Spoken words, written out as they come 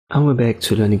And we're back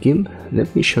to learning Gimp.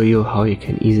 Let me show you how you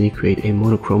can easily create a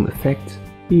monochrome effect.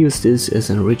 We use this as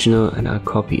an original and I'll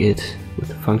copy it with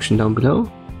the function down below.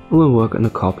 And we'll work on the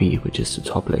copy, which is the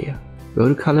top layer. Go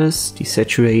to colors,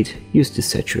 desaturate, use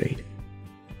desaturate.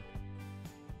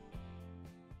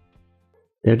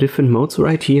 There are different modes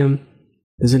right here.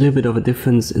 There's a little bit of a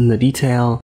difference in the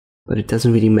detail, but it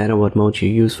doesn't really matter what mode you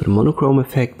use for the monochrome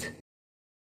effect.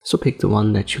 So pick the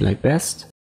one that you like best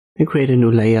and create a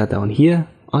new layer down here.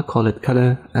 I'll call it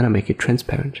color and I'll make it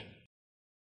transparent.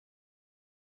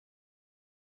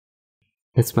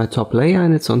 It's my top layer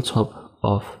and it's on top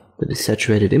of the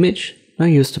desaturated image. Now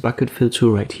use the bucket fill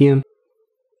tool right here.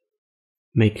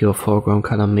 Make your foreground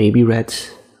color maybe red.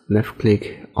 Left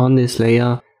click on this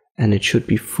layer and it should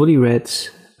be fully red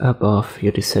above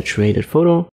your desaturated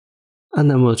photo. And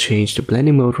then we'll change the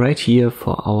blending mode right here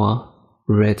for our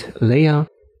red layer.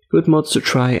 Good modes to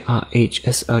try are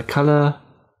HSL color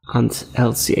and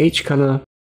LCH color,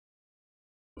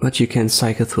 but you can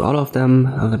cycle through all of them.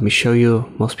 Let me show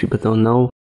you, most people don't know.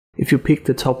 If you pick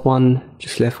the top one,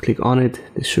 just left click on it,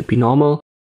 this should be normal.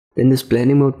 Then this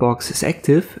blending mode box is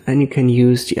active and you can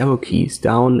use the arrow keys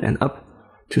down and up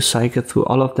to cycle through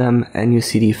all of them and you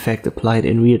see the effect applied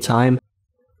in real time.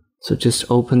 So just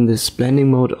open this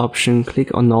blending mode option,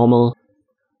 click on normal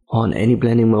on any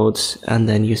blending modes and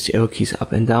then use the arrow keys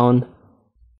up and down.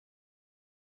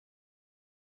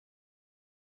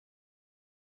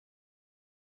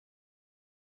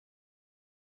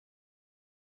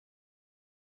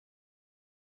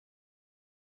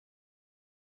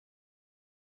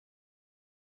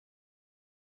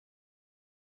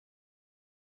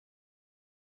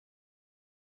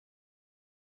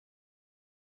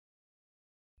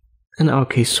 And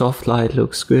okay, soft light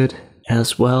looks good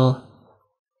as well.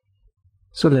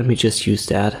 So let me just use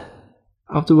that.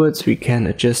 Afterwards we can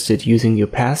adjust it using the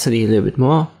opacity a little bit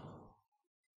more.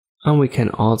 And we can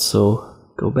also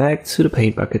go back to the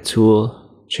paint bucket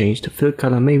tool, change the fill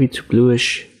color maybe to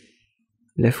bluish.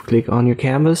 Left click on your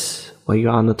canvas while you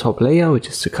are on the top layer, which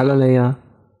is the color layer.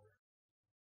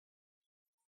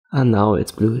 And now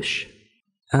it's bluish.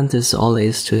 And this is all there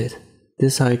is to it.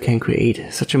 This is how you can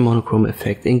create such a monochrome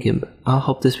effect in Gimp. I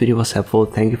hope this video was helpful,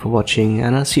 thank you for watching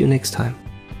and I'll see you next time.